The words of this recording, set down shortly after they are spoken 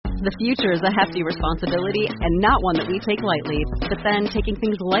The future is a hefty responsibility and not one that we take lightly. But then, taking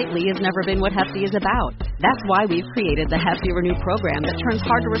things lightly has never been what Hefty is about. That's why we've created the Hefty Renew program that turns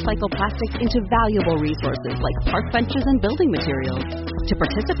hard-to-recycle plastics into valuable resources like park benches and building materials. To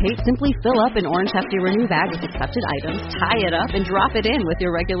participate, simply fill up an orange Hefty Renew bag with accepted items, tie it up, and drop it in with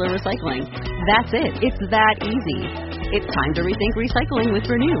your regular recycling. That's it. It's that easy. It's time to rethink recycling with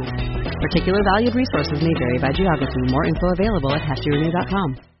Renew. Particular valued resources may vary by geography. More info available at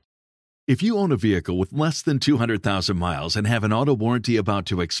heftyrenew.com. If you own a vehicle with less than 200,000 miles and have an auto warranty about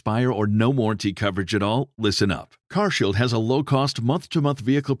to expire or no warranty coverage at all, listen up. CarShield has a low-cost month-to-month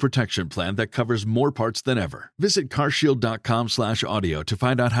vehicle protection plan that covers more parts than ever. Visit carshield.com/audio to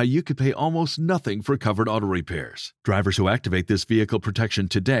find out how you could pay almost nothing for covered auto repairs. Drivers who activate this vehicle protection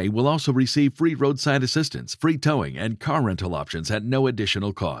today will also receive free roadside assistance, free towing, and car rental options at no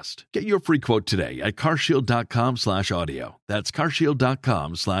additional cost. Get your free quote today at carshield.com/audio. That's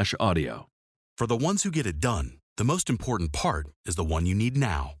carshield.com/audio. For the ones who get it done, the most important part is the one you need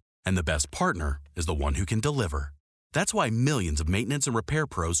now. And the best partner is the one who can deliver. That's why millions of maintenance and repair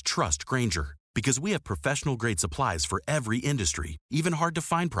pros trust Grainger, because we have professional-grade supplies for every industry, even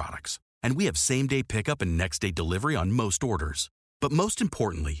hard-to-find products. And we have same-day pickup and next-day delivery on most orders. But most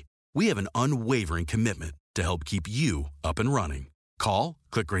importantly, we have an unwavering commitment to help keep you up and running. Call,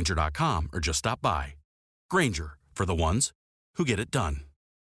 click Grainger.com, or just stop by. Grainger, for the ones who get it done.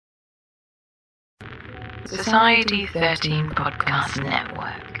 Society 13 Podcast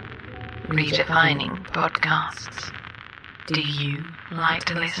Network. Redefining podcasts. Do you like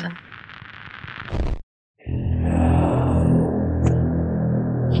to listen?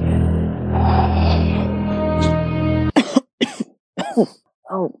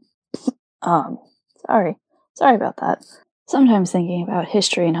 Sorry about that. Sometimes thinking about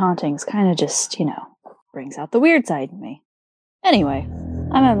history and hauntings kind of just, brings out the weird side in me. Anyway,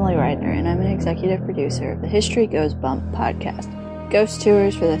 I'm Emily Reidner, and I'm an executive producer of the History Goes Bump podcast, ghost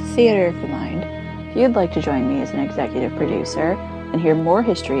tours for the theater of the mind. If you'd like to join me as an executive producer and hear more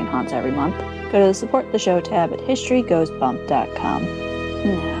history and haunts every month, go to the Support the Show tab at historygoesbump.com.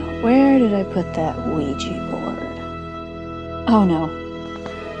 Now, where did I put that Ouija board? Oh no.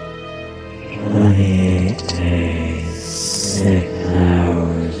 28 days, 6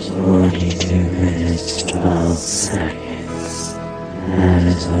 hours, 42 minutes, 12 seconds. That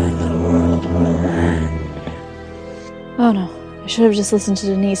is when the world will end. Oh no. I should have just listened to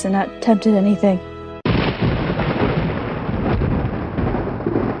Denise and not attempted anything.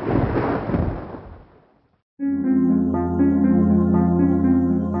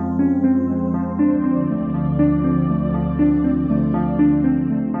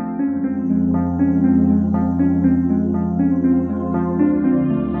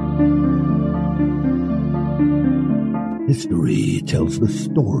 History tells the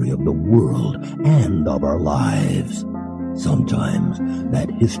story of the world and of our lives. Sometimes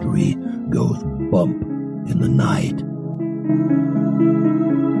that history goes bump in the night.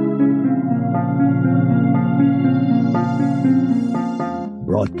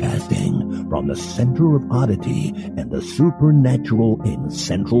 Broadcasting from the center of oddity and the supernatural in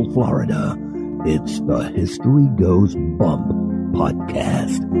Central Florida, it's the History Goes Bump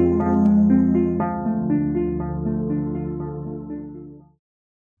podcast.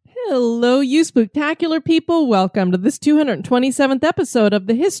 Hello, you spooktacular people. Welcome to this 227th episode of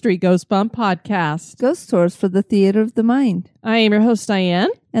the History Goes Bump podcast. Ghost Tours for the Theater of the Mind. I am your host, Diane.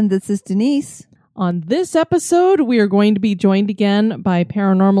 And this is Denise. On this episode, we are going to be joined again by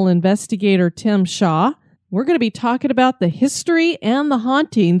paranormal investigator Tim Shaw. We're going to be talking about the history and the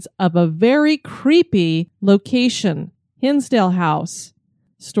hauntings of a very creepy location, Hinsdale House.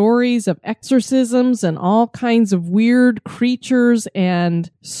 Stories of exorcisms and all kinds of weird creatures and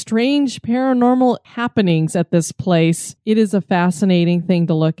strange paranormal happenings at this place. It is a fascinating thing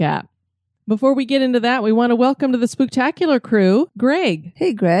to look at. Before we get into that, we want to welcome to the Spooktacular crew, Greg.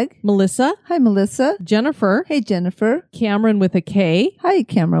 Hey, Greg. Melissa. Hi, Melissa. Jennifer. Hey, Jennifer. Cameron with a K. Hi,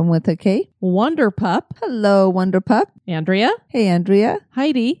 Cameron with a K. Wonder Pup. Hello, Wonder Pup. Andrea. Hey, Andrea.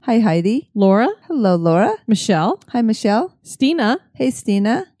 Heidi. Hi, Heidi. Laura. Hello, Laura. Michelle. Hi, Michelle. Stina. Hey,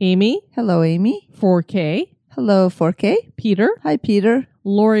 Stina. Amy. Hello, Amy. 4K. Hello, 4K. Peter. Hi, Peter.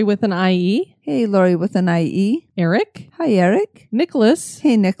 Lori with an IE. Hey, Lori with an IE. Eric. Hi, Eric. Nicholas.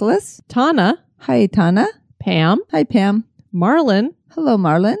 Hey, Nicholas. Tana. Hi, Tana. Pam. Hi, Pam. Marlon. Hello,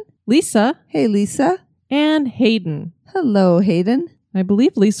 Marlon. Lisa. Hey, Lisa. And Hayden. Hello, Hayden. I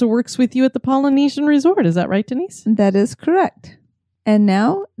believe Lisa works with you at the Polynesian Resort. Is that right, Denise? That is correct. And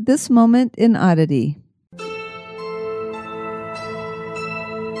now, this moment in oddity.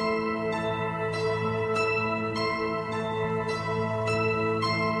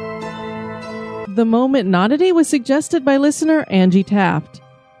 The Moment Oddity was suggested by listener Angie Taft.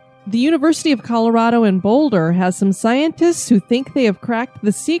 The University of Colorado in Boulder has some scientists who think they have cracked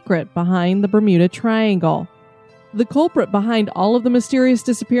the secret behind the Bermuda Triangle. The culprit behind all of the mysterious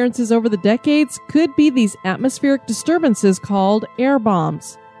disappearances over the decades could be these atmospheric disturbances called air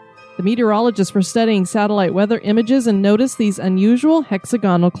bombs. The meteorologists were studying satellite weather images and noticed these unusual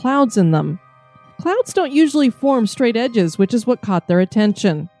hexagonal clouds in them. Clouds don't usually form straight edges, which is what caught their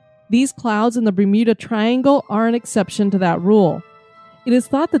attention. These clouds in the Bermuda Triangle are an exception to that rule. It is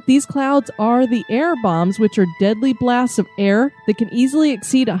thought that these clouds are the air bombs, which are deadly blasts of air that can easily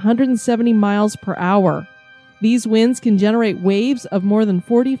exceed 170 miles per hour. These winds can generate waves of more than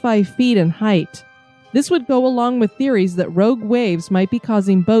 45 feet in height. This would go along with theories that rogue waves might be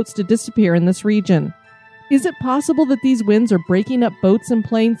causing boats to disappear in this region. Is it possible that these winds are breaking up boats and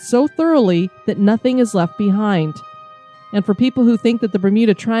planes so thoroughly that nothing is left behind? And for people who think that the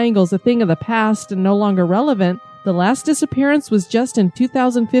Bermuda Triangle is a thing of the past and no longer relevant, the last disappearance was just in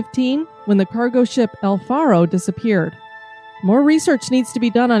 2015 when the cargo ship El Faro disappeared. More research needs to be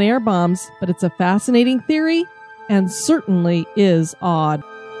done on air bombs, but it's a fascinating theory and certainly is odd.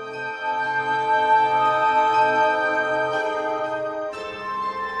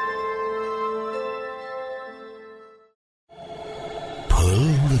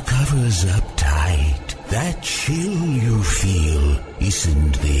 Pull the covers up tight. That chill you feel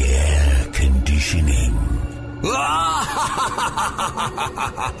isn't the air conditioning.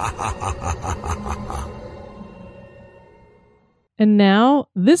 And now,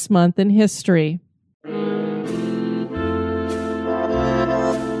 this month in history.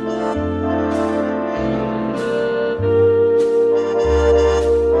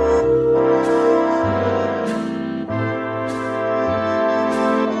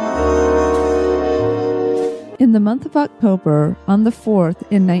 In the month of October, on the 4th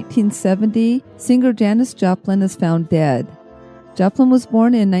in 1970, singer Janis Joplin is found dead. Joplin was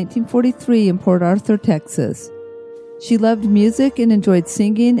born in 1943 in Port Arthur, Texas. She loved music and enjoyed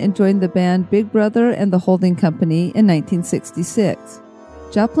singing and joined the band Big Brother and the Holding Company in 1966.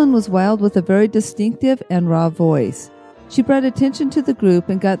 Joplin was wild with a very distinctive and raw voice. She brought attention to the group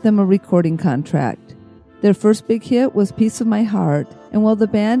and got them a recording contract. Their first big hit was Piece of My Heart, and while the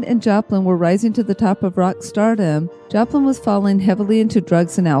band and Joplin were rising to the top of rock stardom, Joplin was falling heavily into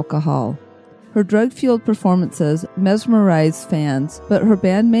drugs and alcohol. Her drug-fueled performances mesmerized fans, but her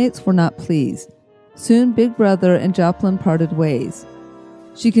bandmates were not pleased. Soon Big Brother and Joplin parted ways.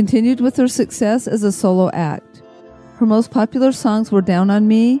 She continued with her success as a solo act. Her most popular songs were Down on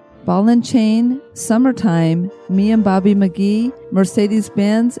Me, Ball and Chain, Summertime, Me and Bobby McGee,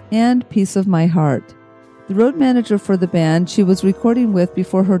 Mercedes-Benz, and Piece of My Heart. The road manager for the band she was recording with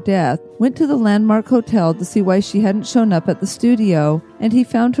before her death went to the Landmark Hotel to see why she hadn't shown up at the studio, and he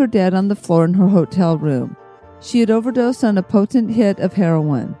found her dead on the floor in her hotel room. She had overdosed on a potent hit of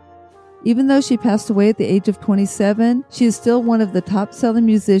heroin. Even though she passed away at the age of 27, she is still one of the top-selling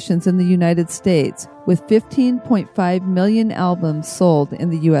musicians in the United States, with 15.5 million albums sold in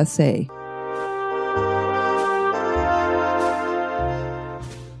the USA.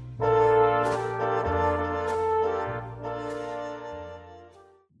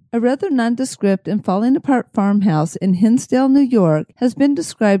 A rather nondescript and falling-apart farmhouse in Hinsdale, New York, has been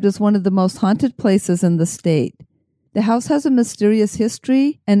described as one of the most haunted places in the state. The house has a mysterious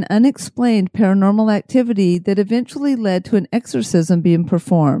history and unexplained paranormal activity that eventually led to an exorcism being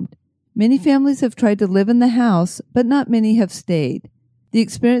performed. Many families have tried to live in the house, but not many have stayed. The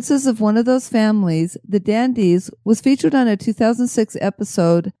experiences of one of those families, the Dandys, was featured on a 2006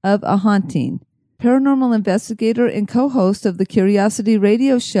 episode of A Haunting. Paranormal investigator and co-host of the Curiosity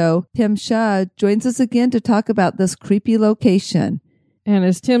radio show, Tim Shaw, joins us again to talk about this creepy location. And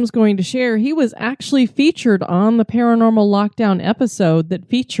as Tim's going to share, he was actually featured on the Paranormal Lockdown episode that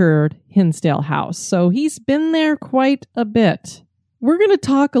featured Hinsdale House. So he's been there quite a bit. We're going to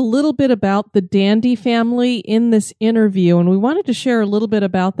talk a little bit about the Dandy family in this interview, and we wanted to share a little bit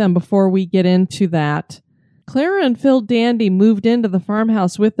about them before we get into that. Clara and Phil Dandy moved into the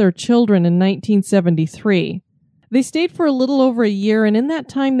farmhouse with their children in 1973. They stayed for a little over a year, and in that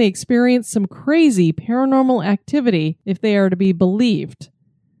time they experienced some crazy paranormal activity, if they are to be believed.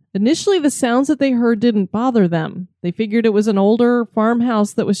 Initially, the sounds that they heard didn't bother them. They figured it was an older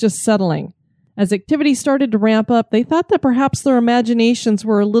farmhouse that was just settling. As activity started to ramp up, they thought that perhaps their imaginations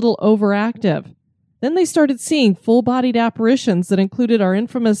were a little overactive. Then they started seeing full-bodied apparitions that included our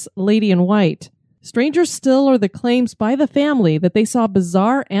infamous Lady in White. Stranger still are the claims by the family that they saw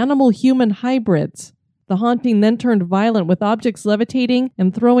bizarre animal-human hybrids. The haunting then turned violent with objects levitating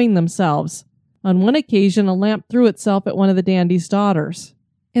and throwing themselves. On one occasion, a lamp threw itself at one of the Dandy's daughters.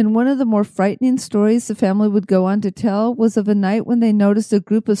 And one of the more frightening stories the family would go on to tell was of a night when they noticed a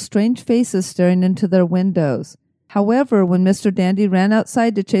group of strange faces staring into their windows. However, when Mr. Dandy ran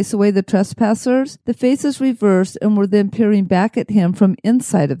outside to chase away the trespassers, the faces reversed and were then peering back at him from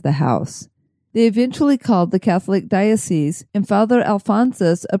inside of the house. They eventually called the Catholic diocese, and Father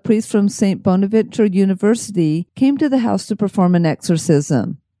Alphonsus, a priest from St. Bonaventure University, came to the house to perform an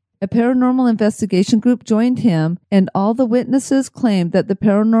exorcism. A paranormal investigation group joined him, and all the witnesses claimed that the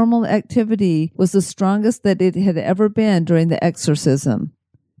paranormal activity was the strongest that it had ever been during the exorcism.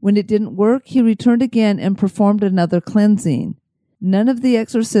 When it didn't work, he returned again and performed another cleansing. None of the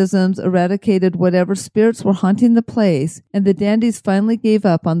exorcisms eradicated whatever spirits were haunting the place, and the Dandys finally gave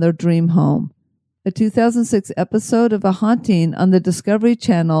up on their dream home. A 2006 episode of A Haunting on the Discovery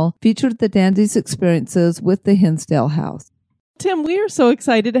Channel featured the Dandys' experiences with the Hinsdale house. Tim, we are so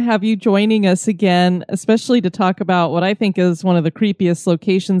excited to have you joining us again, especially to talk about what I think is one of the creepiest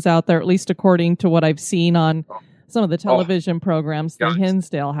locations out there, at least according to what I've seen on some of the television programs, the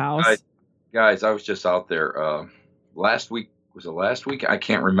Hinsdale house. Guys, I was just out there last week. Was it last week? I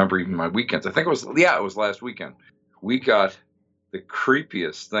can't remember even my weekends. I think it was last weekend. We got the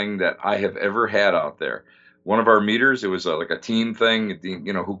creepiest thing that I have ever had out there. One of our meters, it was like a team thing,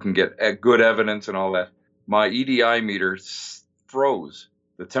 who can get good evidence and all that. My EDI meter froze.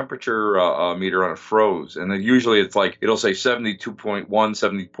 The temperature meter on it froze. And then usually it's like, it'll say 72.1,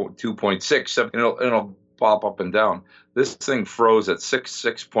 72.6, and it'll pop up and down. This thing froze at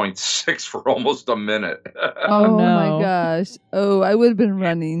 6.6 for almost a minute. Oh, no. My gosh. Oh, I would have been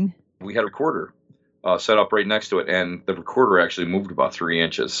running. We had a recorder set up right next to it, and the recorder actually moved about 3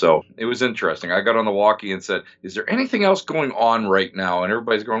 inches. So it was interesting. I got on the walkie and said, is there anything else going on right now? And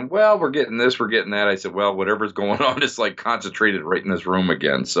everybody's going, well, we're getting this, we're getting that. I said, well, whatever's going on is like concentrated right in this room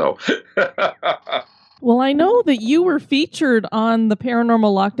again. So... Well, I know that you were featured on the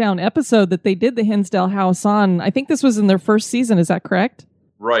Paranormal Lockdown episode that they did the Hinsdale house on. I think this was in their first season. Is that correct?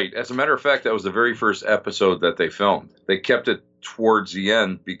 Right. As a matter of fact, that was the very first episode that they filmed. They kept it towards the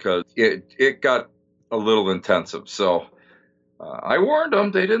end because it got a little intensive. So I warned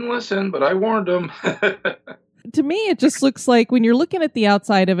them. They didn't listen, but I warned them. To me, it just looks like when you're looking at the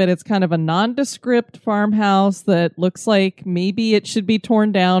outside of it, it's kind of a nondescript farmhouse that looks like maybe it should be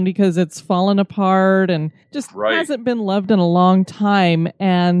torn down because it's fallen apart and just hasn't been loved in a long time.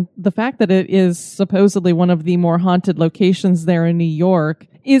 And the fact that it is supposedly one of the more haunted locations there in New York.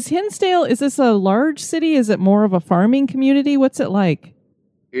 Is Hinsdale, is this a large city? Is it more of a farming community? What's it like?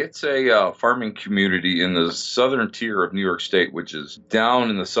 It's a farming community in the southern tier of New York State, which is down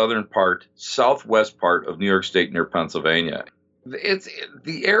in the southwest part of New York State near Pennsylvania.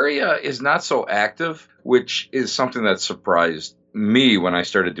 The area is not so active, which is something that surprised me when I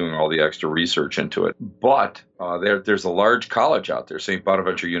started doing all the extra research into it. But there's a large college out there, St.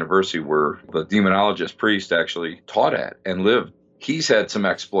 Bonaventure University, where the demonologist priest actually taught at and lived. He's had some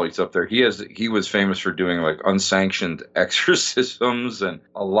exploits up there. He was famous for doing like unsanctioned exorcisms and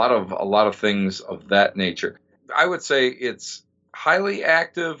a lot of things of that nature. I would say it's highly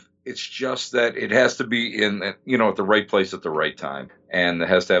active. It's just that it has to be in, at the right place at the right time, and it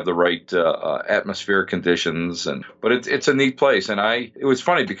has to have the right atmospheric conditions. But it's a neat place, and it was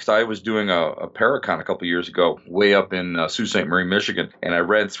funny because I was doing a Paracon a couple years ago, way up in Sault Ste. Marie, Michigan, and I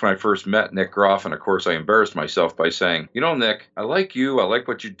read when I first met Nick Groff, and of course I embarrassed myself by saying, Nick, I like you, I like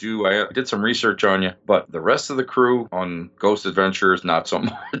what you do, I did some research on you, but the rest of the crew on Ghost Adventures, not so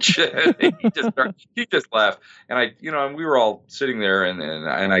much. he just laughed, and we were all sitting there, and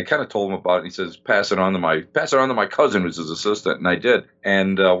I kind of told him about it. And he says, pass it on to my cousin, who's his assistant, and I did.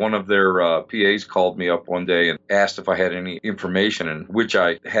 And one of their PAs called me up one day and asked if I had any information, in which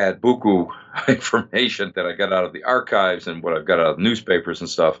I had buku information that I got out of the archives and what I've got out of newspapers and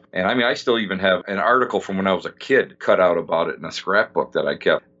stuff. And I still even have an article from when I was a kid cut out about it in a scrapbook that I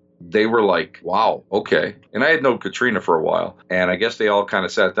kept. They were like, wow, okay. And I had known Katrina for a while. And I guess they all kind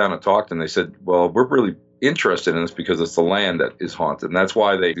of sat down and talked, and they said, well, we're really interested in this because it's the land that is haunted. And that's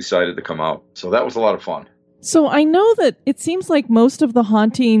why they decided to come out. So that was a lot of fun. So I know that it seems like most of the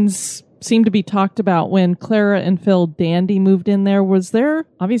hauntings seem to be talked about when Clara and Phil Dandy moved in there. Was there,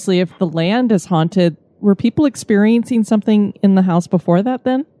 obviously, if the land is haunted, were people experiencing something in the house before that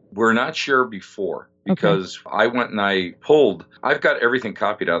then? We're not sure before. Because I went and I've got everything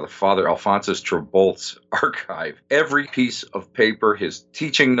copied out of the Father Alphonsus Trabolt's archive. Every piece of paper, his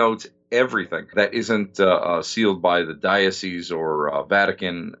teaching notes, everything that isn't sealed by the diocese or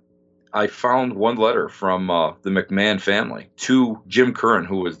Vatican, I found one letter from the McMahon family to Jim Curran,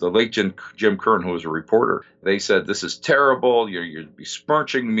 who was the late Jim Curran, who was a reporter. They said, "This is terrible. You're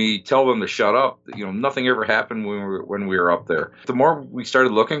besmirching me. Tell them to shut up. Nothing ever happened when we were up there." The more we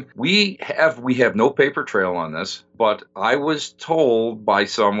started looking, we have no paper trail on this, but I was told by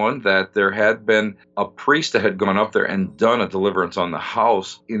someone that there had been a priest that had gone up there and done a deliverance on the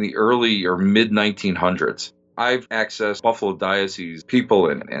house in the early or mid 1900s. I've accessed Buffalo Diocese people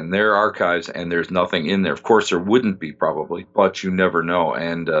and their archives, and there's nothing in there. Of course, there wouldn't be probably, but you never know.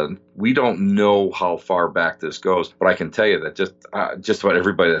 And we don't know how far back this goes. But I can tell you that just about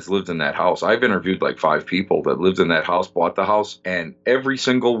everybody that's lived in that house, I've interviewed like 5 people that lived in that house, bought the house, and every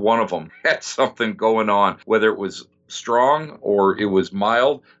single one of them had something going on, whether it was strong or it was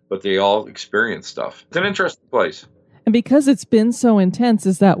mild, but they all experienced stuff. It's an interesting place. And because it's been so intense,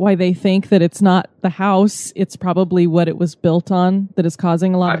 is that why they think that it's not the house, it's probably what it was built on that is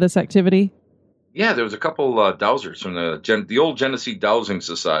causing a lot of this activity? Yeah, there was a couple dowsers from the old Genesee Dowsing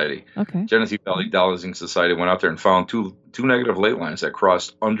Society. Okay. Genesee Valley Dowsing Society went out there and found two negative ley lines that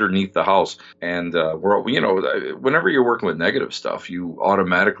crossed underneath the house. And whenever you're working with negative stuff, you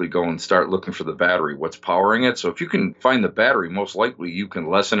automatically go and start looking for the battery, what's powering it. So if you can find the battery, most likely you can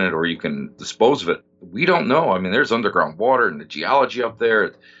lessen it or you can dispose of it. We don't know. I mean, there's underground water and the geology up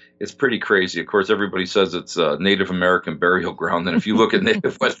there. It's pretty crazy. Of course, everybody says it's a Native American burial ground. And if you look at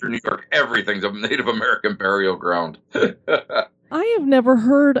Native Western New York, everything's a Native American burial ground. I have never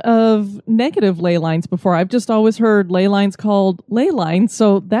heard of negative ley lines before. I've just always heard ley lines called ley lines.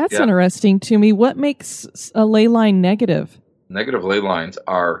 So that's interesting to me. What makes a ley line negative? Negative ley lines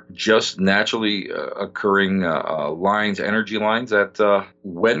are just naturally occurring lines, energy lines that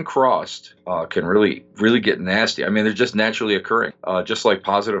when crossed can really, really get nasty. I mean, they're just naturally occurring. Just like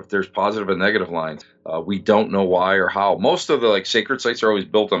there's positive and negative lines. We don't know why or how. Most of the sacred sites are always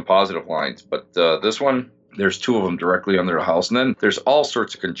built on positive lines, but this one, there's 2 of them directly under the house. And then there's all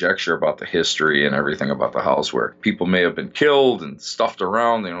sorts of conjecture about the history and everything about the house where people may have been killed and stuffed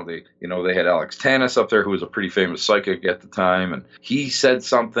around. They had Alex Tanis up there, who was a pretty famous psychic at the time. And he said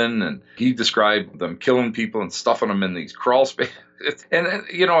something and he described them killing people and stuffing them in these crawl spaces. And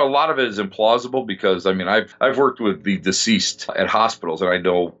a lot of it is implausible because, I mean, I've worked with the deceased at hospitals and I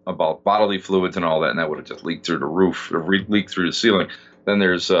know about bodily fluids and all that, and that would have just leaked through the roof or leaked through the ceiling. Then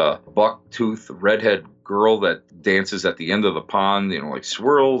there's a buck-tooth redhead girl that dances at the end of the pond, like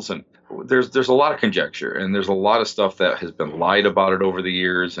swirls. And there's a lot of conjecture and there's a lot of stuff that has been lied about it over the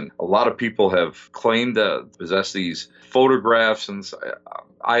years. And a lot of people have claimed to possess these photographs. And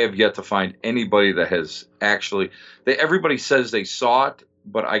I have yet to find anybody that has actually, everybody says they saw it,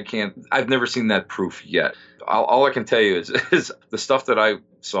 but I've never seen that proof yet. All I can tell you is the stuff that I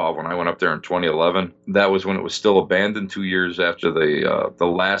saw when I went up there in 2011, that was when it was still abandoned 2 years after the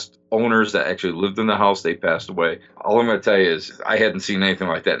last owners that actually lived in the house, they passed away. All I'm going to tell you is I hadn't seen anything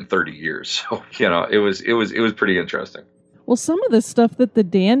like that in 30 years. So, it was pretty interesting. Well, some of the stuff that the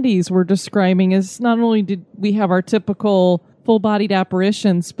dandies were describing is not only did we have our typical full-bodied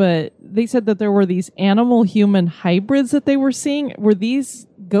apparitions, but they said that there were these animal-human hybrids that they were seeing. Were these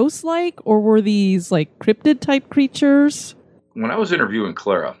ghost-like, or were these cryptid-type creatures? When I was interviewing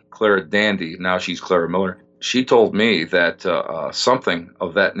Clara Dandy, now she's Clara Miller, she told me that something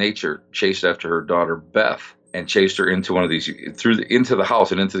of that nature chased after her daughter Beth and chased her into one of these into the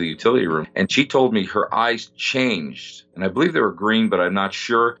house and into the utility room. And she told me her eyes changed, and I believe they were green, but I'm not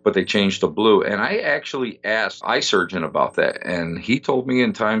sure. But they changed to blue. And I actually asked eye surgeon about that, and he told me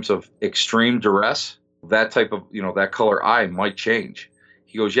in times of extreme duress, that type of that color eye might change.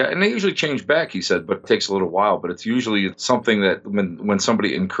 He goes, yeah, and they usually change back, he said, but it takes a little while. But it's usually something that when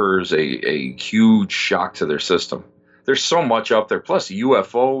somebody incurs a huge shock to their system. There's so much up there, plus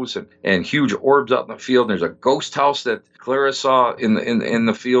UFOs and huge orbs out in the field. And there's a ghost house that Clara saw in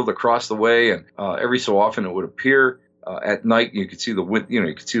the field across the way, and every so often it would appear at night. You could see the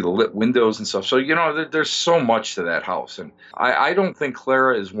lit windows and stuff. So there's so much to that house, and I don't think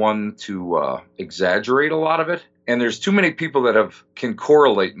Clara is one to exaggerate a lot of it. And there's too many people that can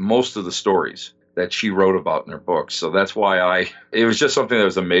correlate most of the stories that she wrote about in her books. So that's why it was just something that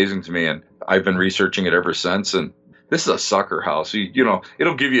was amazing to me, and I've been researching it ever since. And this is a sucker house.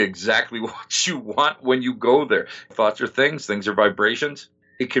 It'll give you exactly what you want when you go there. Thoughts are things are vibrations.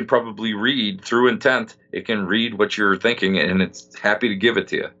 It can probably read through intent. It can read what you're thinking, and it's happy to give it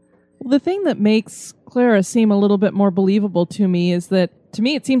to you. Well, the thing that makes Clara seem a little bit more believable to me is that, to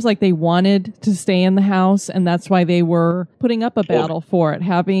me, it seems like they wanted to stay in the house, and that's why they were putting up a battle for it,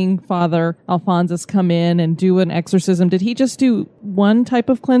 having Father Alphonsus come in and do an exorcism. Did he just do one type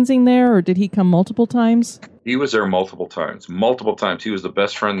of cleansing there, or did he come multiple times? He was there multiple times. Multiple times. He was the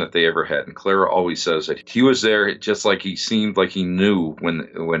best friend that they ever had. And Clara always says that he was there just like he seemed like he knew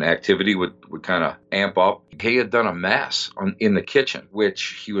when activity would kind of amp up. He had done a mass in the kitchen,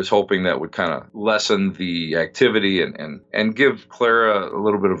 which he was hoping that would kind of lessen the activity and give Clara a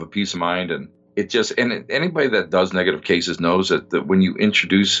little bit of a peace of mind. And it just, and anybody that does negative cases knows that when you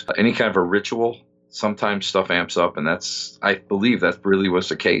introduce any kind of a ritual, sometimes stuff amps up, and I believe that really was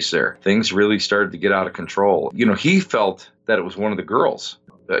the case there. Things really started to get out of control. He felt that it was one of the girls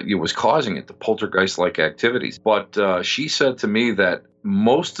that was causing it, the poltergeist-like activities. But she said to me that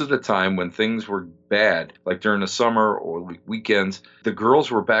most of the time when things were bad, like during the summer or weekends, the girls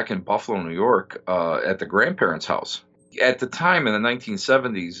were back in Buffalo, New York, at the grandparents' house. At the time in the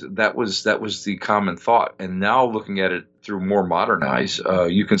 1970s, that was the common thought. And now looking at it through more modern eyes,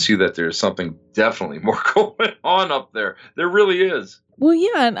 you can see that there's something definitely more going on up there. There really is. Well,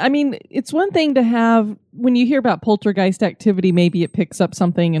 yeah. I mean, it's one thing to have, when you hear about poltergeist activity, maybe it picks up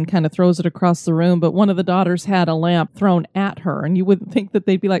something and kind of throws it across the room. But one of the daughters had a lamp thrown at her, and you wouldn't think that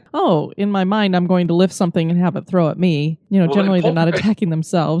they'd be like, oh, in my mind, I'm going to lift something and have it throw at me. Generally they're not attacking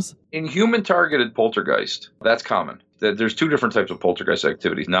themselves. In human-targeted poltergeist, that's common. There's two different types of poltergeist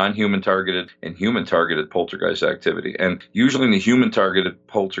activities, non-human targeted and human targeted poltergeist activity. And usually in the human targeted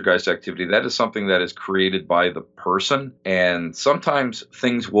poltergeist activity, that is something that is created by the person. And sometimes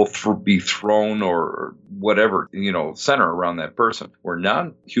things will be thrown or whatever, center around that person. Where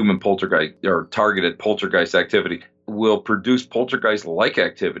non-human poltergeist or targeted poltergeist activity will produce poltergeist-like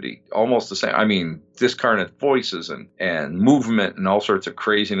activity, almost the same. I mean, discarnate voices and movement and all sorts of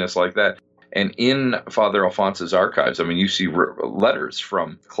craziness like that. And in Father Alphonse's archives, I mean, you see letters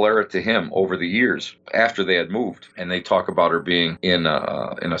from Clara to him over the years after they had moved. And they talk about her being in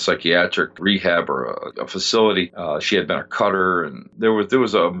a psychiatric rehab or a facility. She had been a cutter, and there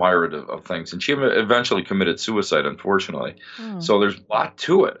was a myriad of things. And she eventually committed suicide, unfortunately. So there's a lot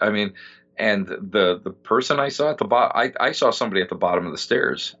to it. I mean, and the person I saw at the bottom, I saw somebody at the bottom of the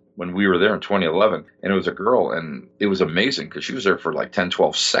stairs when we were there in 2011, and it was a girl, and it was amazing because she was there for like 10,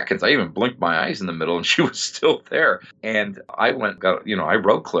 12 seconds. I even blinked my eyes in the middle, and she was still there. And I I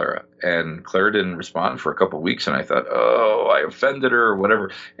wrote Clara, and Clara didn't respond for a couple of weeks, and I thought, oh, I offended her or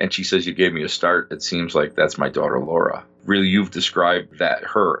whatever. And she says, you gave me a start. It seems like that's my daughter, Laura. Really, you've described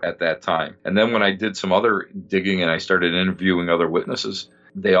her at that time. And then when I did some other digging and I started interviewing other witnesses,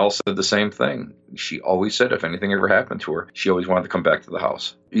 they all said the same thing. She always said if anything ever happened to her, she always wanted to come back to the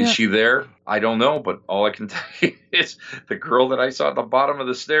house. Yeah. Is she there? I don't know, but all I can tell you is the girl that I saw at the bottom of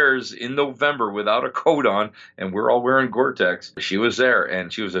the stairs in November without a coat on, and we're all wearing Gore-Tex, she was there,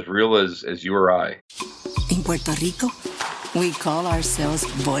 and she was as real as you or I. In Puerto Rico, we call ourselves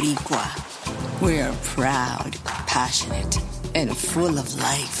Boricua. We're proud, passionate, and full of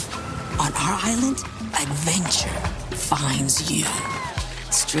life. On our island, adventure finds you.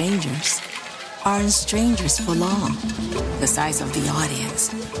 Strangers aren't strangers for long. The size of the audience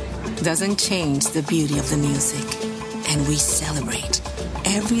doesn't change the beauty of the music, and we celebrate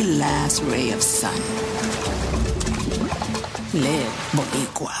every last ray of sun. Live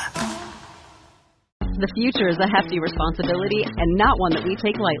Boricua. The future is a hefty responsibility and not one that we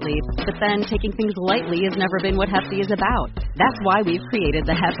take lightly. But then taking things lightly has never been what Hefty is about. That's why we've created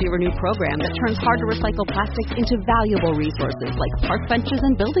the Hefty Renew program that turns hard-to-recycle plastics into valuable resources like park benches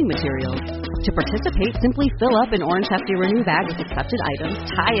and building materials. To participate, simply fill up an orange Hefty Renew bag with accepted items,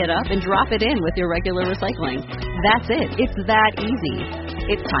 tie it up, and drop it in with your regular recycling. That's it. It's that easy.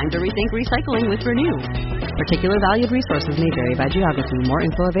 It's time to rethink recycling with Renew. Particular valued resources may vary by geography. More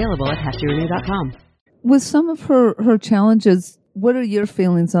info available at heftyrenew.com. With some of her challenges, what are your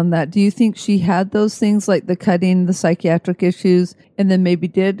feelings on that? Do you think she had those things like the cutting, the psychiatric issues, and then maybe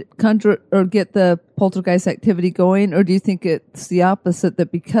did conjure or get the poltergeist activity going? Or do you think it's the opposite,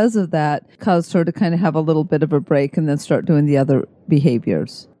 that because of that caused her to kind of have a little bit of a break and then start doing the other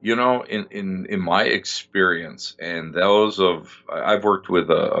behaviors? In my experience, and those of, I've worked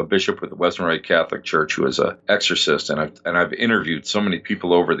with a bishop with the Western Rite Catholic Church who is an exorcist, and I've interviewed so many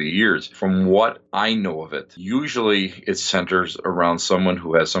people over the years. From what I know of it, usually it centers around someone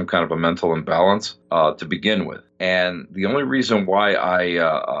who has some kind of a mental imbalance to begin with. And the only reason why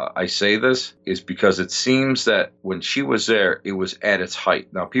I say this is because it seems that when she was there, it was at its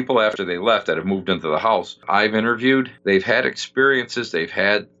height. Now, people after they left that have moved into the house, I've interviewed, they've had experiences, they've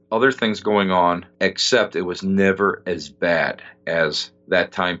had other things going on, except it was never as bad as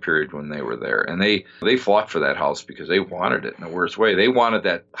that time period when they were there. And they fought for that house because they wanted it in the worst way. They wanted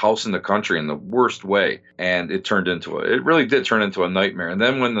that house in the country in the worst way. And it really did turn into a nightmare. And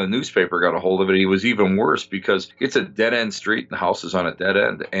then when the newspaper got a hold of it, it was even worse because it's a dead end street and the house is on a dead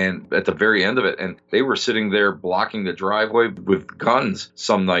end and at the very end of it. And they were sitting there blocking the driveway with guns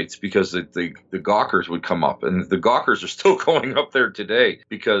some nights because the gawkers would come up. And the gawkers are still going up there today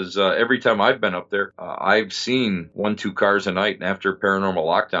because every time I've been up there, I've seen 1-2 cars a night. And after Paranormal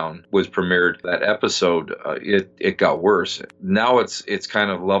Lockdown was premiered, that episode, it got worse. Now it's kind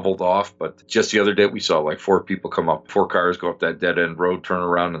of leveled off, but just the other day we saw like 4 people come up, 4 cars go up that dead end road, turn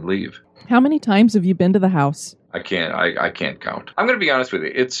around and leave. How many times have you been to the house? I can't count. I'm going to be honest with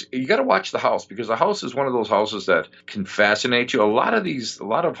you. You got to watch the house because the house is one of those houses that can fascinate you. A lot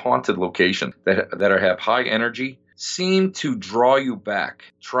of haunted locations that have high energy seem to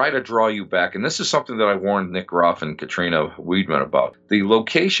try to draw you back. And this is something that I warned Nick Groff and Katrina Weidman about. The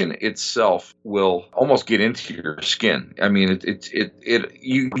location itself will almost get into your skin. I mean,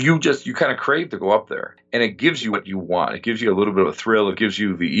 you kind of crave to go up there. And it gives you what you want. It gives you a little bit of a thrill. It gives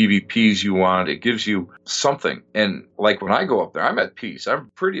you the EVPs you want. It gives you something. And like when I go up there, I'm at peace. I'm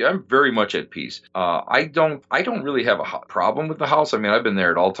very much at peace. I don't really have a problem with the house. I mean, I've been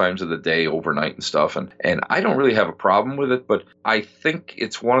there at all times of the day, overnight and stuff. And I don't really have a problem with it, but I think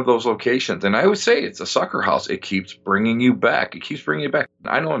it's one of those locations. And I always say it's a sucker house. It keeps bringing you back.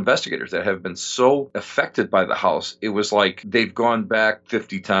 I know investigators that have been so affected by the house. It was like they've gone back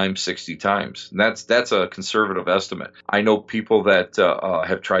 50 times, 60 times. And that's a conservative estimate. I know people that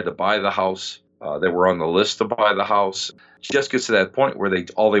have tried to buy the house. They were on the list to buy the house. It just gets to that point where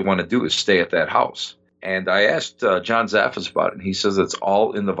all they want to do is stay at that house. And I asked John Zaffis about it, and he says it's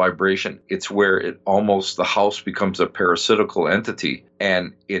all in the vibration. It's where the house becomes a parasitical entity,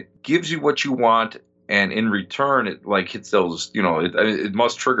 and it gives you what you want. And in return, it like hits those, it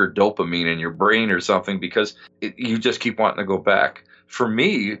must trigger dopamine in your brain or something because you just keep wanting to go back. For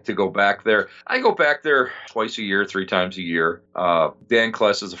me to go back there, I go back there twice a year, 3 times a year. Dan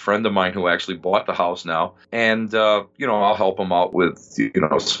Kless is a friend of mine who actually bought the house now. And, I'll help him out with,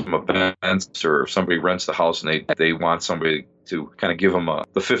 some events, or if somebody rents the house and they want somebody to kind of give them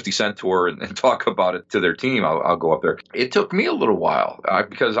the 50-cent tour and talk about it to their team, I'll go up there. It took me a little while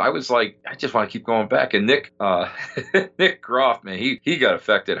because I was like, I just want to keep going back. And Nick Groff, man, he got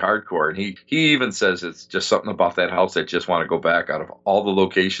affected hardcore. And he even says it's just something about that house that just want to go back out of all the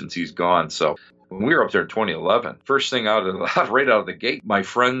locations he's gone. So when we were up there in 2011, first thing right out of the gate, my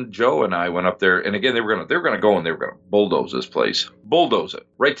friend Joe and I went up there, and again they were gonna go and they were gonna bulldoze this place, bulldoze it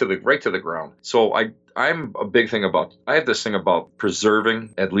right to the ground. So I'm a big thing about. I have this thing about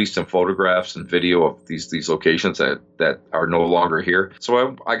preserving, at least in photographs and video, of these locations that are no longer here.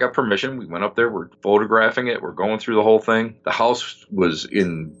 So I got permission. We went up there. We're photographing it. We're going through the whole thing. The house was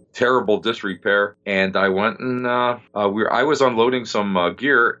in terrible disrepair, and I went and I was unloading some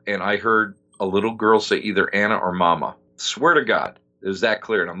gear, and I heard a little girl say either Anna or Mama. Swear to God, it was that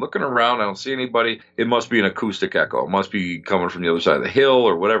clear. And I'm looking around, I don't see anybody. It must be an acoustic echo. It must be coming from the other side of the hill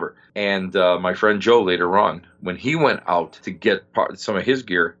or whatever. And my friend Joe later on, when he went out to get some of his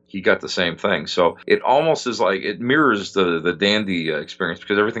gear, he got the same thing. So it almost is like it mirrors the Dandy experience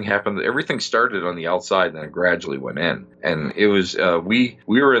because everything started on the outside and then it gradually went in. And it was we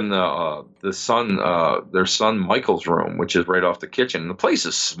were in their son Michael's room, which is right off the kitchen. And the place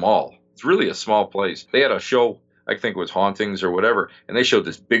is small. It's really a small place. They had a show, I think it was Hauntings or whatever, and they showed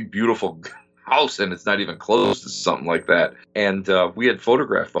this big, beautiful house, and it's not even close to something like that. And we had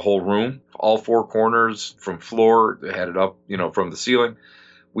photographed the whole room, all 4 corners from floor. They had it up, from the ceiling.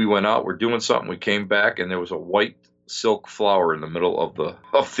 We went out, we're doing something. We came back, and there was a white silk flower in the middle of the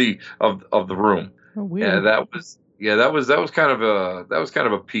room. Oh, weird. And that was kind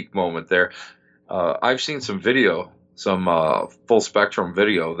of a peak moment there. I've seen some video, some full spectrum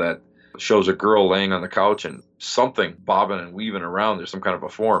video that shows a girl laying on the couch and something bobbing and weaving around. There's some kind of a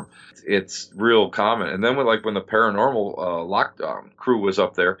form. It's real common. And then when the paranormal lockdown crew was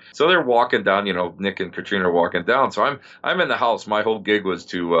up there, so they're walking down, Nick and Katrina are walking down. So I'm in the house. My whole gig was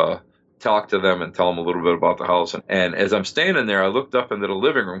to talk to them and tell them a little bit about the house. And as I'm standing there, I looked up into the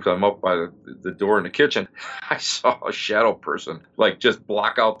living room because I'm up by the door in the kitchen. I saw a shadow person just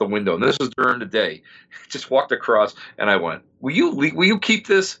block out the window. And this was during the day. Just walked across, and I went, will you keep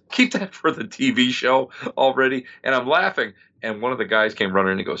that for the TV show already? And I'm laughing. And one of the guys came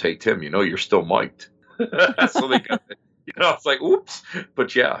running and he goes, hey, Tim, you're still mic'd. So they got it. It's like, oops.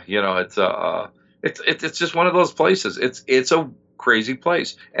 But yeah, it's just one of those places. It's a crazy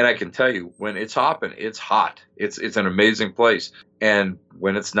place. And I can tell you, when it's hopping, it's hot. It's an amazing place. And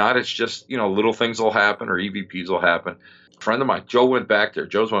when it's not, it's just, little things will happen or EVPs will happen. A friend of mine, Joe, went back there.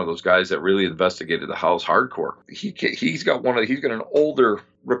 Joe's one of those guys that really investigated the house hardcore. He's got an older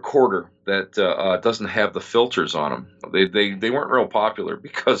recorder that doesn't have the filters on them. They weren't real popular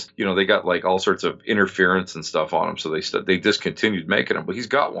because they got like all sorts of interference and stuff on them, so they discontinued making them. But he's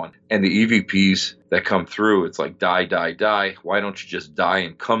got one, and the EVPs that come through, it's like die. Why don't you just die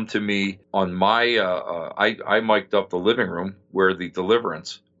and come to me on my? I mic'd up the living room where the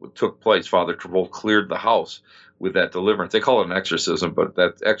deliverance took place. Father Travolta cleared the house with that deliverance. They call it an exorcism, but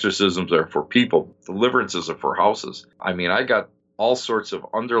that exorcisms are for people. Deliverances are for houses. I mean, I got all sorts of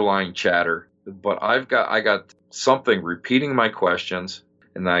underlying chatter, but I got something repeating my questions,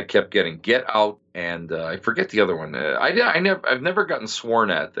 and I kept getting get out, and I forget the other one. I've never gotten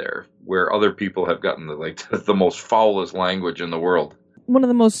sworn at there, where other people have gotten the most foulest language in the world. One of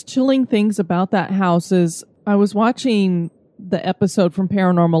the most chilling things about that house is I was watching the episode from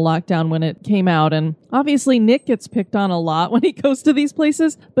Paranormal Lockdown when it came out, and obviously Nick gets picked on a lot when he goes to these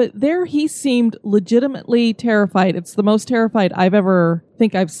places, but there he seemed legitimately terrified. It's the most terrified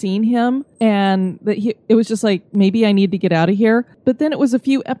I've seen him, and it was just like, maybe I need to get out of here. But then it was a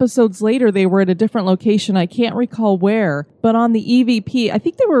few episodes later, they were at a different location. I can't recall where, but on the EVP, I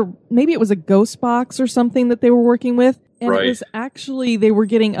think maybe it was a ghost box or something that they were working with, and It was actually, they were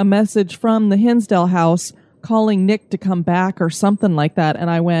getting a message from the Hinsdale house calling Nick to come back or something like that. And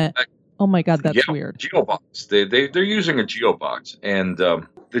I went, oh my God, that's weird. Geobox. They're using a Geobox. And the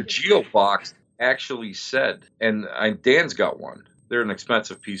Geobox actually said, and Dan's got one. They're an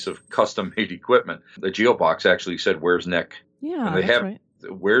expensive piece of custom-made equipment. The Geobox actually said, "Where's Nick?" Yeah, that's right.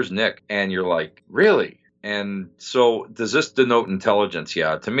 Where's Nick? And you're like, really? And so does this denote intelligence?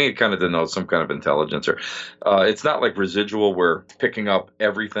 Yeah, to me, it kind of denotes some kind of intelligence. Or it's not like residual, we're picking up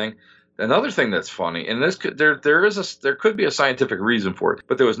everything. Another thing that's funny, and there could be a scientific reason for it,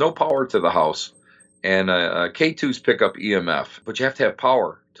 but there was no power to the house, and K2s pick up EMF, but you have to have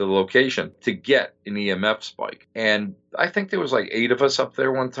power to the location to get an EMF spike. And I think there was like 8 of us up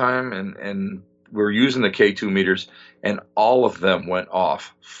there one time, and we were using the K2 meters, and all of them went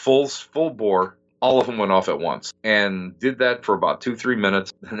off full bore. All of them went off at once, and did that for about 2-3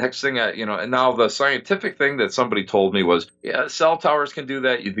 minutes. The next thing and now the scientific thing that somebody told me was, yeah, cell towers can do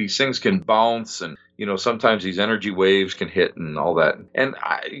that. These things can bounce, and, sometimes these energy waves can hit and all that. And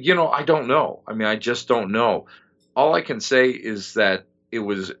I don't know. I mean, I just don't know. All I can say is that it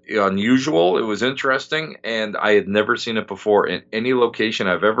was unusual. It was interesting, and I had never seen it before in any location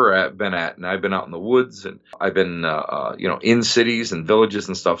I've ever been at. And I've been out in the woods, and I've been, in cities and villages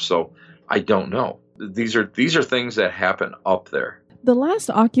and stuff. So I don't know. These are things that happen up there. The last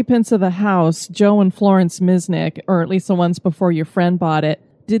occupants of the house, Joe and Florence Misnick, or at least the ones before your friend bought it,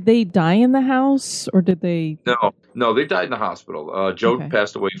 did they die in the house, or did they? No, they died in the hospital. Joe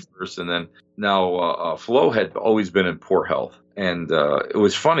passed away first, and then now Flo had always been in poor health. And it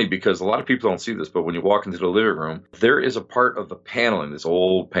was funny because a lot of people don't see this, but when you walk into the living room, there is a part of the paneling, this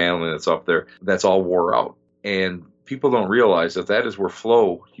old paneling that's up there, that's all wore out. And people don't realize that is where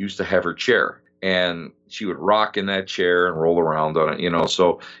Flo used to have her chair, and she would rock in that chair and roll around on it,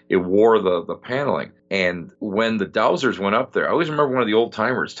 so it wore the paneling. And when the Dowsers went up there, I always remember one of the old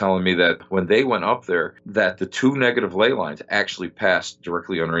timers telling me that when they went up there, that the 2 negative ley lines actually passed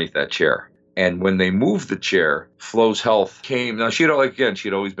directly underneath that chair. And when they moved the chair, Flo's health came. Now, she'd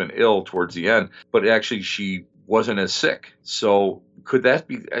always been ill towards the end, but actually she wasn't as sick. So could that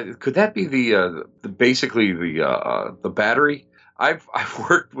be the battery? I've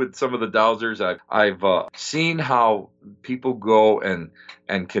worked with some of the Dowsers. I've seen how people go and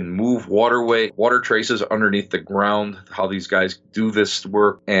can move water traces underneath the ground, how these guys do this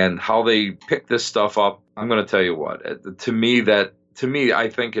work and how they pick this stuff up. I'm going to tell you what, to me, I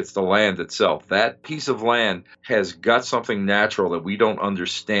think it's the land itself. That piece of land has got something natural that we don't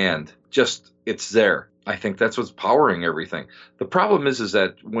understand. Just, it's there. I think that's what's powering everything. The problem is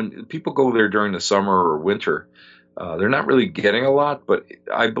that when people go there during the summer or winter, they're not really getting a lot, but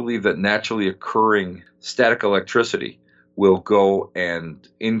I believe that naturally occurring static electricity will go and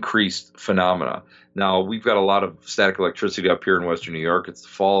increase phenomena. Now, we've got a lot of static electricity up here in Western New York. It's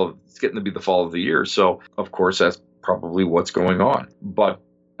getting to be the fall of the year. So, of course, that's probably what's going on. But,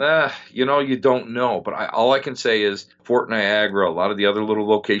 you don't know. But all I can say is Fort Niagara, a lot of the other little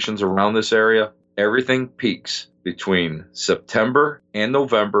locations around this area, everything peaks between September and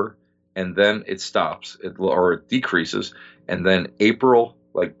November, and then it stops, or it decreases. And then April,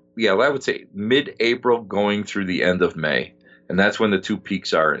 I would say mid-April going through the end of May. And that's when the two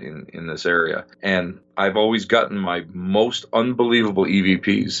peaks are in this area. And I've always gotten my most unbelievable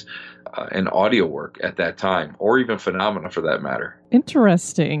EVPs and audio work at that time, or even phenomena for that matter.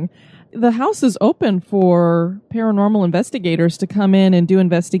 Interesting. The house is open for paranormal investigators to come in and do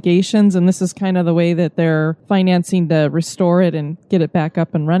investigations, and this is kind of the way that they're financing to restore it and get it back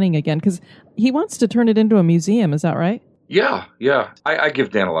up and running again, because he wants to turn it into a museum. Is that right? Yeah. I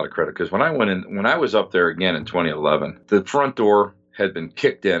give Dan a lot of credit, because when I was up there again in 2011, the front door had been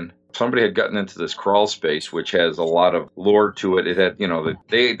kicked in. Somebody had gotten into this crawl space, which has a lot of lore to it. It had,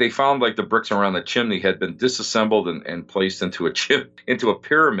 they found like the bricks around the chimney had been disassembled and placed into a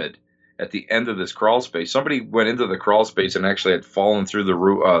pyramid at the end of this crawl space. Somebody went into the crawl space and actually had fallen through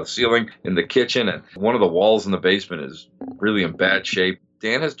the ceiling in the kitchen, and one of the walls in the basement is really in bad shape.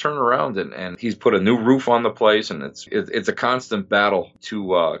 Dan has turned around and he's put a new roof on the place, and it's a constant battle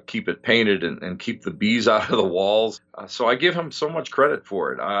to keep it painted and keep the bees out of the walls. So I give him so much credit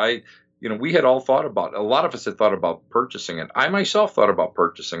for it. We had all thought about, a lot of us had thought about purchasing it. I myself thought about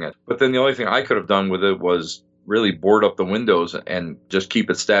purchasing it, but then the only thing I could have done with it was really board up the windows and just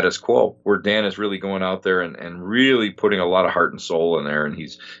keep it status quo, where Dan is really going out there and really putting a lot of heart and soul in there. And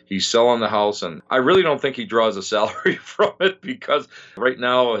he's selling the house, and I really don't think he draws a salary from it, because right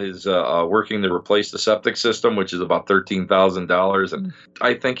now he's working to replace the septic system, which is about $13,000. And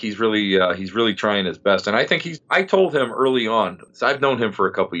I think he's really trying his best. And I told him early on, so I've known him for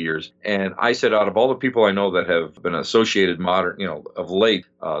a couple of years, and I said, out of all the people I know that have been associated of late,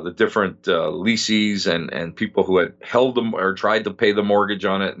 the different leasees and people who had held them or tried to pay the mortgage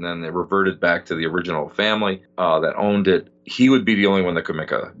on it, and then they reverted back to the original family that owned it, he would be the only one that could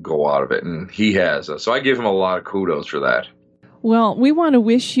make a go out of it, and he has. So I give him a lot of kudos for that. Well, we want to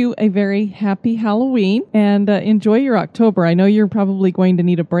wish you a very happy Halloween and enjoy your October. I know you're probably going to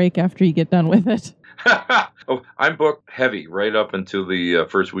need a break after you get done with it. Oh, I'm booked heavy right up until the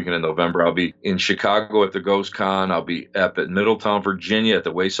first weekend in November. I'll be in Chicago at the Ghost Con. I'll be up at Middletown, Virginia at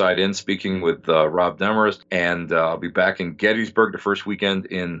the Wayside Inn speaking with Rob Demarest. And I'll be back in Gettysburg the first weekend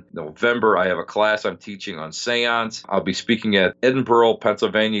in November. I have a class I'm teaching on seance. I'll be speaking at Edinburgh,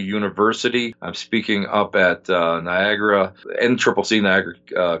 Pennsylvania University. I'm speaking up at Niagara, NCCC,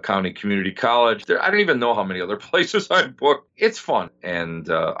 Niagara County Community College. I don't even know how many other places I'm booked. It's fun, and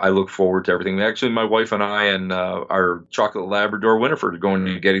I look forward to everything. Actually, my wife and I and our chocolate Labrador Winifred are going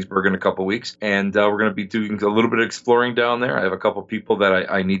to Gettysburg in a couple of weeks, and we're going to be doing a little bit of exploring down there. I have a couple of people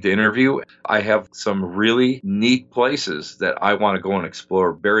that I need to interview. I have some really neat places that I want to go and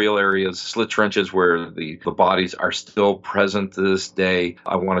explore. Burial areas, slit trenches where the bodies are still present to this day.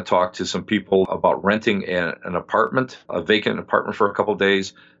 I want to talk to some people about renting an apartment, a vacant apartment for a couple of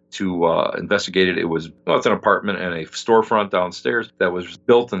days, to investigate it. It's an apartment and a storefront downstairs that was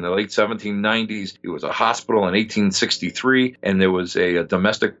built in the late 1790s. It was a hospital in 1863, and there was a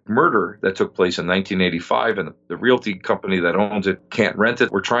domestic murder that took place in 1985, and the realty company that owns it can't rent it.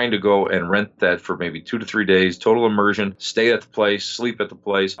 We're trying to go and rent that for maybe 2 to 3 days, total immersion, stay at the place, sleep at the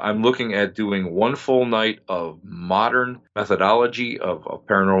place. I'm looking at doing one full night of modern methodology of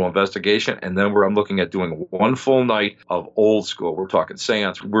paranormal investigation, and then I'm looking at doing one full night of old school. We're talking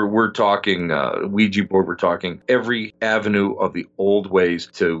seance. We're talking Ouija board. We're talking every avenue of the old ways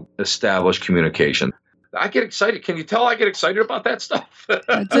to establish communication. I get excited. Can you tell I get excited about that stuff?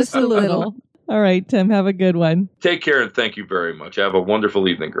 Just a little. All right, Tim, have a good one. Take care, and thank you very much. Have a wonderful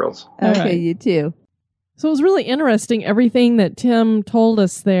evening, girls. Okay, right. You too. So it was really interesting, everything that Tim told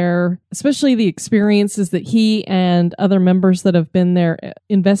us there, especially the experiences that he and other members that have been there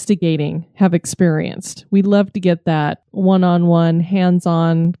investigating have experienced. We love to get that one-on-one,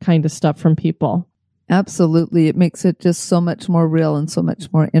 hands-on kind of stuff from people. Absolutely. It makes it just so much more real and so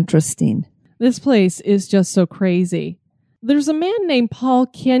much more interesting. This place is just so crazy. There's a man named Paul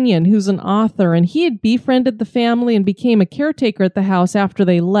Kenyon who's an author, and he had befriended the family and became a caretaker at the house after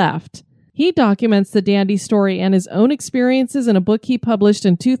they left. He documents the Dandy story and his own experiences in a book he published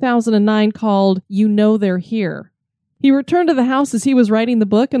in 2009 called You Know They're Here. He returned to the house as he was writing the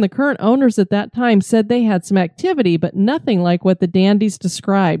book, and the current owners at that time said they had some activity, but nothing like what the Dandys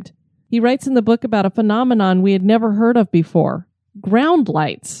described. He writes in the book about a phenomenon we had never heard of before: ground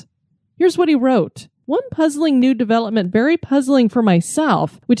lights. Here's what he wrote. One puzzling new development, very puzzling for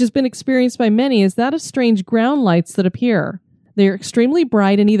myself, which has been experienced by many, is that of strange ground lights that appear. They are extremely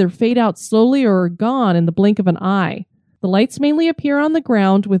bright and either fade out slowly or are gone in the blink of an eye. The lights mainly appear on the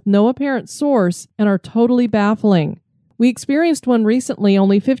ground with no apparent source and are totally baffling. We experienced one recently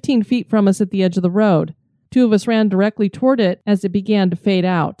only 15 feet from us at the edge of the road. 2 of us ran directly toward it as it began to fade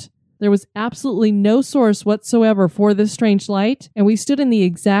out. There was absolutely no source whatsoever for this strange light, and we stood in the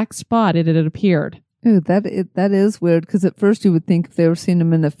exact spot it had appeared. Ooh, that is weird, because at first you would think if they were seeing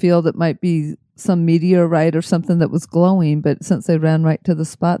them in a field, it might be some meteorite or something that was glowing, but since they ran right to the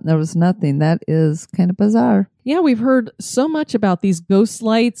spot and there was nothing, that is kind of bizarre. Yeah, we've heard so much about these ghost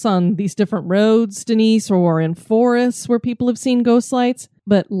lights on these different roads, Denise, or in forests where people have seen ghost lights.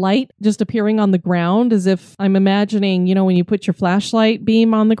 But light just appearing on the ground, as if I'm imagining, when you put your flashlight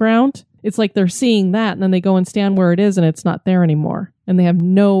beam on the ground, it's like they're seeing that and then they go and stand where it is and it's not there anymore. And they have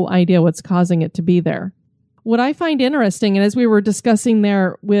no idea what's causing it to be there. What I find interesting, and as we were discussing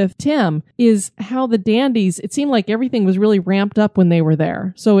there with Tim, is how the Dandies, it seemed like everything was really ramped up when they were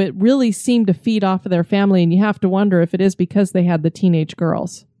there. So it really seemed to feed off of their family, and you have to wonder if it is because they had the teenage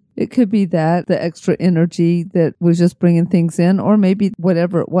girls. It could be that, the extra energy that was just bringing things in, or maybe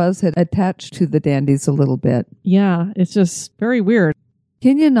whatever it was had attached to the Dandies a little bit. Yeah, it's just very weird.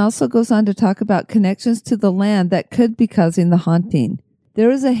 Kenyon also goes on to talk about connections to the land that could be causing the haunting. There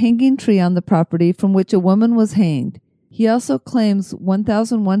is a hanging tree on the property from which a woman was hanged. He also claims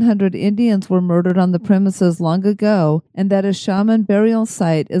 1,100 Indians were murdered on the premises long ago, and that a shaman burial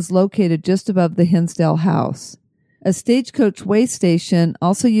site is located just above the Hinsdale house. A stagecoach way station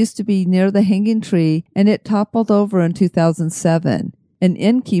also used to be near the hanging tree, and it toppled over in 2007. An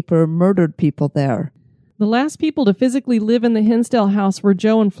innkeeper murdered people there. The last people to physically live in the Hinsdale house were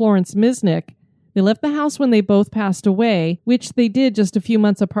Joe and Florence Misnick. They left the house when they both passed away, which they did just a few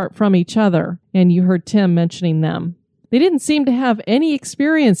months apart from each other, and you heard Tim mentioning them. They didn't seem to have any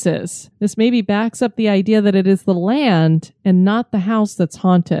experiences. This maybe backs up the idea that it is the land and not the house that's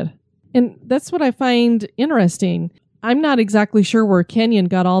haunted. And that's what I find interesting. I'm not exactly sure where Kenyon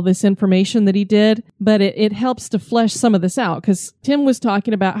got all this information that he did, but it helps to flesh some of this out, because Tim was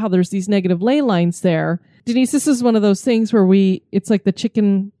talking about how there's these negative ley lines there. Denise, this is one of those things where it's like the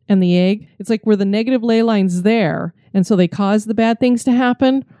chicken and the egg. It's like, were the negative ley lines there, and so they caused the bad things to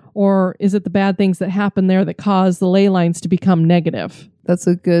happen? Or is it the bad things that happen there that cause the ley lines to become negative? That's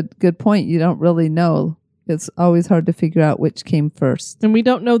a good point. You don't really know. It's always hard to figure out which came first. And we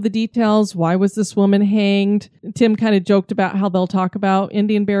don't know the details. Why was this woman hanged? Tim kind of joked about how they'll talk about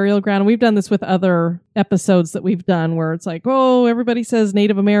Indian burial ground. And we've done this with other episodes that we've done where it's like, oh, everybody says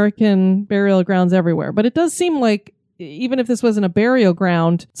Native American burial grounds everywhere. But it does seem like even if this wasn't a burial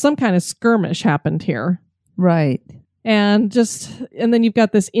ground, some kind of skirmish happened here. Right. And then you've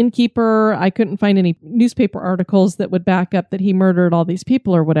got this innkeeper. I couldn't find any newspaper articles that would back up that he murdered all these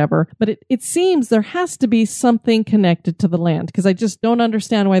people or whatever. But it seems there has to be something connected to the land, because I just don't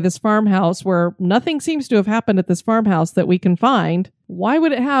understand why this farmhouse, where nothing seems to have happened at this farmhouse that we can find, why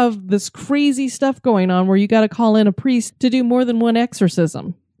would it have this crazy stuff going on where you got to call in a priest to do more than one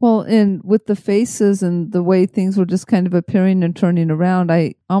exorcism? Well, and with the faces and the way things were just kind of appearing and turning around,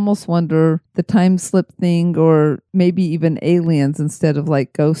 I almost wonder the time slip thing, or maybe even aliens instead of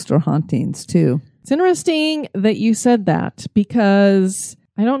like ghosts or hauntings too. It's interesting that you said that, because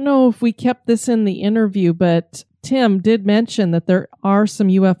I don't know if we kept this in the interview, but Tim did mention that there are some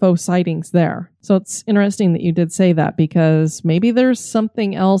UFO sightings there. So it's interesting that you did say that, because maybe there's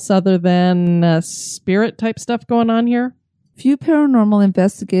something else other than spirit type stuff going on here. Few paranormal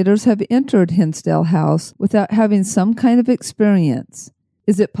investigators have entered Hinsdale House without having some kind of experience.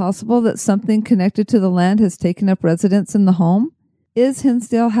 Is it possible that something connected to the land has taken up residence in the home? Is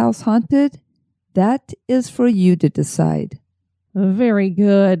Hinsdale House haunted? That is for you to decide. Very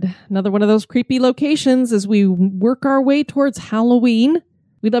good. Another one of those creepy locations as we work our way towards Halloween.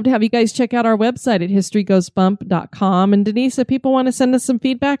 We'd love to have you guys check out our website at historygoesbump.com. And Denise, if people want to send us some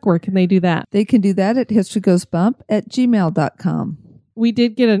feedback, where can they do that? They can do that at historygoesbump@gmail.com. We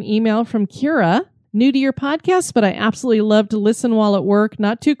did get an email from Kira. New to your podcast, but I absolutely love to listen while at work.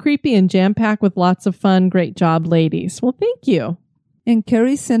 Not too creepy and jam-packed with lots of fun. Great job, ladies. Well, thank you. And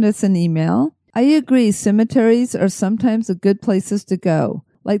Carrie sent us an email. I agree, cemeteries are sometimes a good places to go,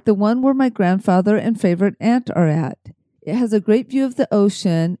 like the one where my grandfather and favorite aunt are at. It has a great view of the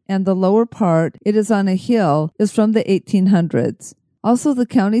ocean, and the lower part, it is on a hill, is from the 1800s. Also, the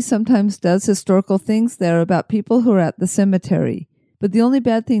county sometimes does historical things there about people who are at the cemetery. But the only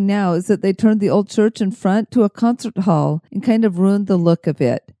bad thing now is that they turned the old church in front to a concert hall and kind of ruined the look of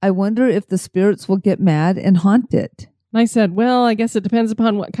it. I wonder if the spirits will get mad and haunt it. And I said, well, I guess it depends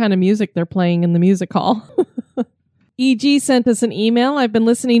upon what kind of music they're playing in the music hall. EG sent us an email. I've been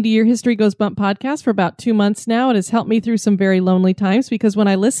listening to your History Goes Bump podcast for about 2 months now. It has helped me through some very lonely times, because when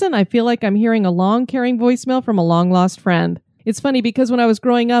I listen, I feel like I'm hearing a long, caring voicemail from a long-lost friend. It's funny because when I was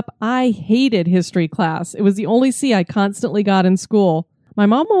growing up, I hated history class. It was the only C I constantly got in school. My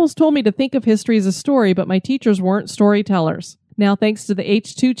mom always told me to think of history as a story, but my teachers weren't storytellers. Now, thanks to the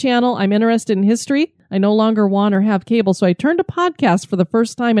H2 channel, I'm interested in history. I no longer want or have cable, so I turned to podcasts for the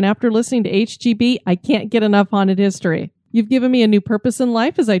first time, and after listening to HGB, I can't get enough haunted history. You've given me a new purpose in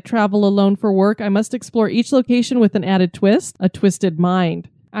life. As I travel alone for work, I must explore each location with an added twist, a twisted mind.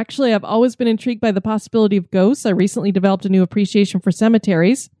 Actually, I've always been intrigued by the possibility of ghosts. I recently developed a new appreciation for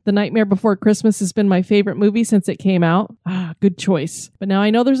cemeteries. The Nightmare Before Christmas has been my favorite movie since it came out. Good choice. But now I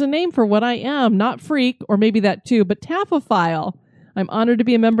know there's a name for what I am. Not freak, or maybe that too, but taphophile. I'm honored to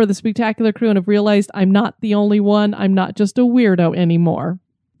be a member of the Spooktacular crew and have realized I'm not the only one. I'm not just a weirdo anymore.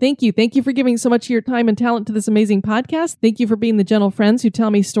 Thank you. Thank you for giving so much of your time and talent to this amazing podcast. Thank you for being the gentle friends who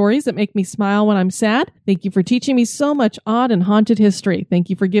tell me stories that make me smile when I'm sad. Thank you for teaching me so much odd and haunted history. Thank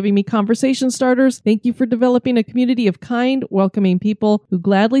you for giving me conversation starters. Thank you for developing a community of kind, welcoming people who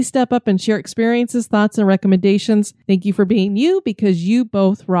gladly step up and share experiences, thoughts, and recommendations. Thank you for being you, because you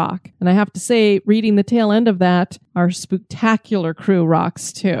both rock. And I have to say, reading the tail end of that, our Spooktacular crew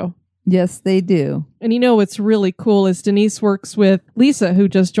rocks too. Yes, they do. And you know what's really cool is Denise works with Lisa, who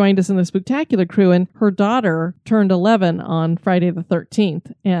just joined us in the Spooktacular crew, and her daughter turned 11 on Friday the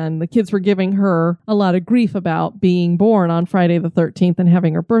 13th. And the kids were giving her a lot of grief about being born on Friday the 13th and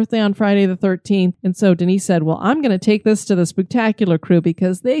having her birthday on Friday the 13th. And so Denise said, well, I'm going to take this to the Spooktacular crew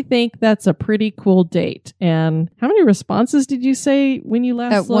because they think that's a pretty cool date. And how many responses did you say when you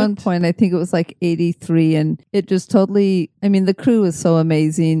last looked? At one point, I think it was like 83. And it just totally, I mean, the crew is so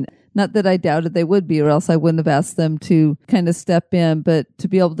amazing. Not that I doubted they would be, or else I wouldn't have asked them to kind of step in, but to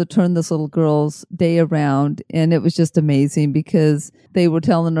be able to turn this little girl's day around. And it was just amazing because they were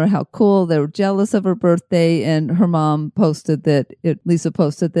telling her how cool, they were jealous of her birthday, and her mom posted that Lisa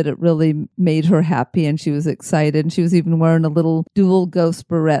posted that it really made her happy and she was excited. And she was even wearing a little dual ghost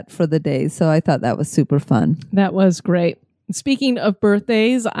beret for the day. So I thought that was super fun. That was great. Speaking of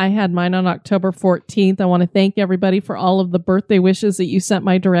birthdays, I had mine on October 14th. I want to thank everybody for all of the birthday wishes that you sent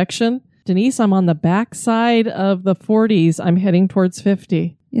my direction. Denise, I'm on the back side of the 40s. I'm heading towards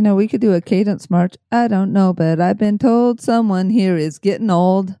 50. You know, we could do a cadence march. I don't know, but I've been told someone here is getting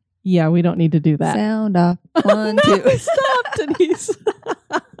old. Yeah, we don't need to do that. Sound off. 1, 2. Stop, Denise.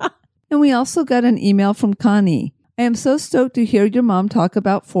 And we also got an email from Connie. I am so stoked to hear your mom talk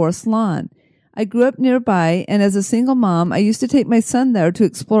about Forest Lawn. I grew up nearby, and as a single mom, I used to take my son there to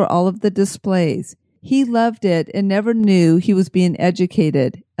explore all of the displays. He loved it and never knew he was being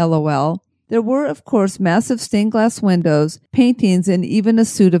educated, LOL. There were, of course, massive stained glass windows, paintings, and even a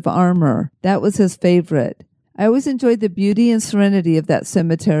suit of armor. That was his favorite. I always enjoyed the beauty and serenity of that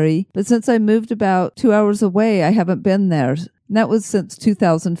cemetery, but since I moved about 2 hours away, I haven't been there. And that was since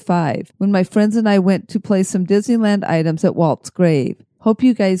 2005, when my friends and I went to place some Disneyland items at Walt's grave. Hope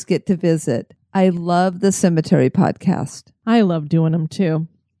you guys get to visit. I love the Cemetery podcast. I love doing them too.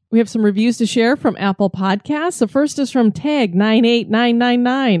 We have some reviews to share from Apple Podcasts. The first is from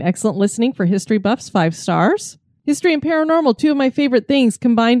Tag98999. Excellent listening for history buffs, 5 stars. History and paranormal, 2 of my favorite things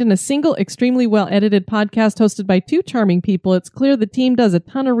combined in a single, extremely well-edited podcast hosted by 2 charming people. It's clear the team does a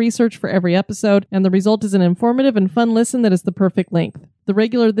ton of research for every episode, and the result is an informative and fun listen that is the perfect length. The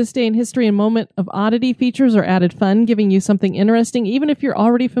regular This Day in History and Moment of Oddity features are added fun, giving you something interesting even if you're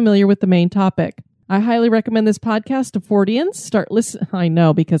already familiar with the main topic. I highly recommend this podcast to Fordians. I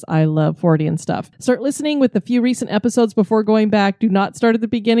know, because I love Fordian stuff. Start listening with the few recent episodes before going back. Do not start at the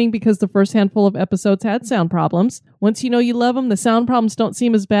beginning because the first handful of episodes had sound problems. Once you know you love them, the sound problems don't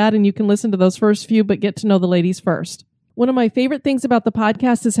seem as bad, and you can listen to those first few, but get to know the ladies first. One of my favorite things about the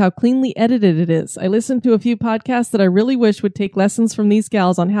podcast is how cleanly edited it is. I listened to a few podcasts that I really wish would take lessons from these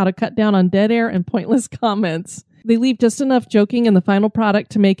gals on how to cut down on dead air and pointless comments. They leave just enough joking in the final product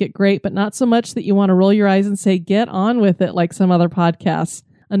to make it great, but not so much that you want to roll your eyes and say, get on with it, like some other podcasts.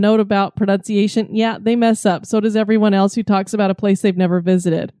 A note about pronunciation, yeah, they mess up. So does everyone else who talks about a place they've never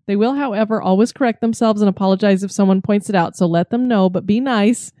visited. They will, however, always correct themselves and apologize if someone points it out, so let them know, but be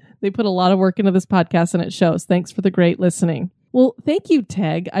nice. They put a lot of work into this podcast and it shows. Thanks for the great listening. Well, thank you,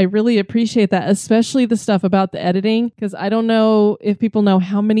 Teg. I really appreciate that, especially the stuff about the editing, because I don't know if people know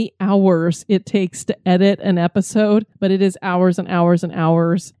how many hours it takes to edit an episode, but it is hours and hours and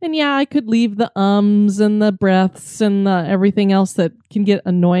hours. And yeah, I could leave the ums and the breaths and the everything else that can get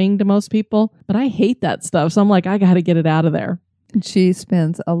annoying to most people, but I hate that stuff. So I'm like, I got to get it out of there. She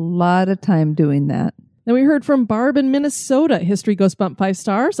spends a lot of time doing that. Then we heard from Barb in Minnesota. History Ghost Bump 5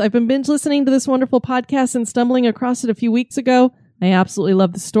 stars. I've been binge listening to this wonderful podcast and stumbling across it a few weeks ago. I absolutely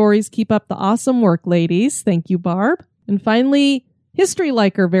love the stories. Keep up the awesome work, ladies. Thank you, Barb. And finally, History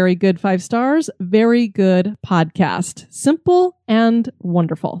Liker, very good 5 stars. Very good podcast. Simple and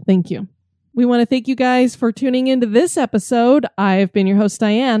wonderful. Thank you. We want to thank you guys for tuning into this episode. I've been your host,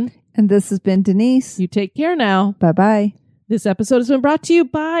 Diane. And this has been Denise. You take care now. Bye-bye. This episode has been brought to you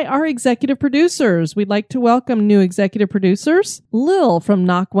by our executive producers. We'd like to welcome new executive producers, Lil from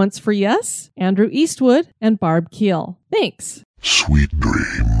Knock Once for Yes, Andrew Eastwood, and Barb Keel. Thanks. Sweet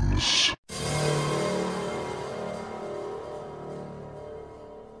dreams.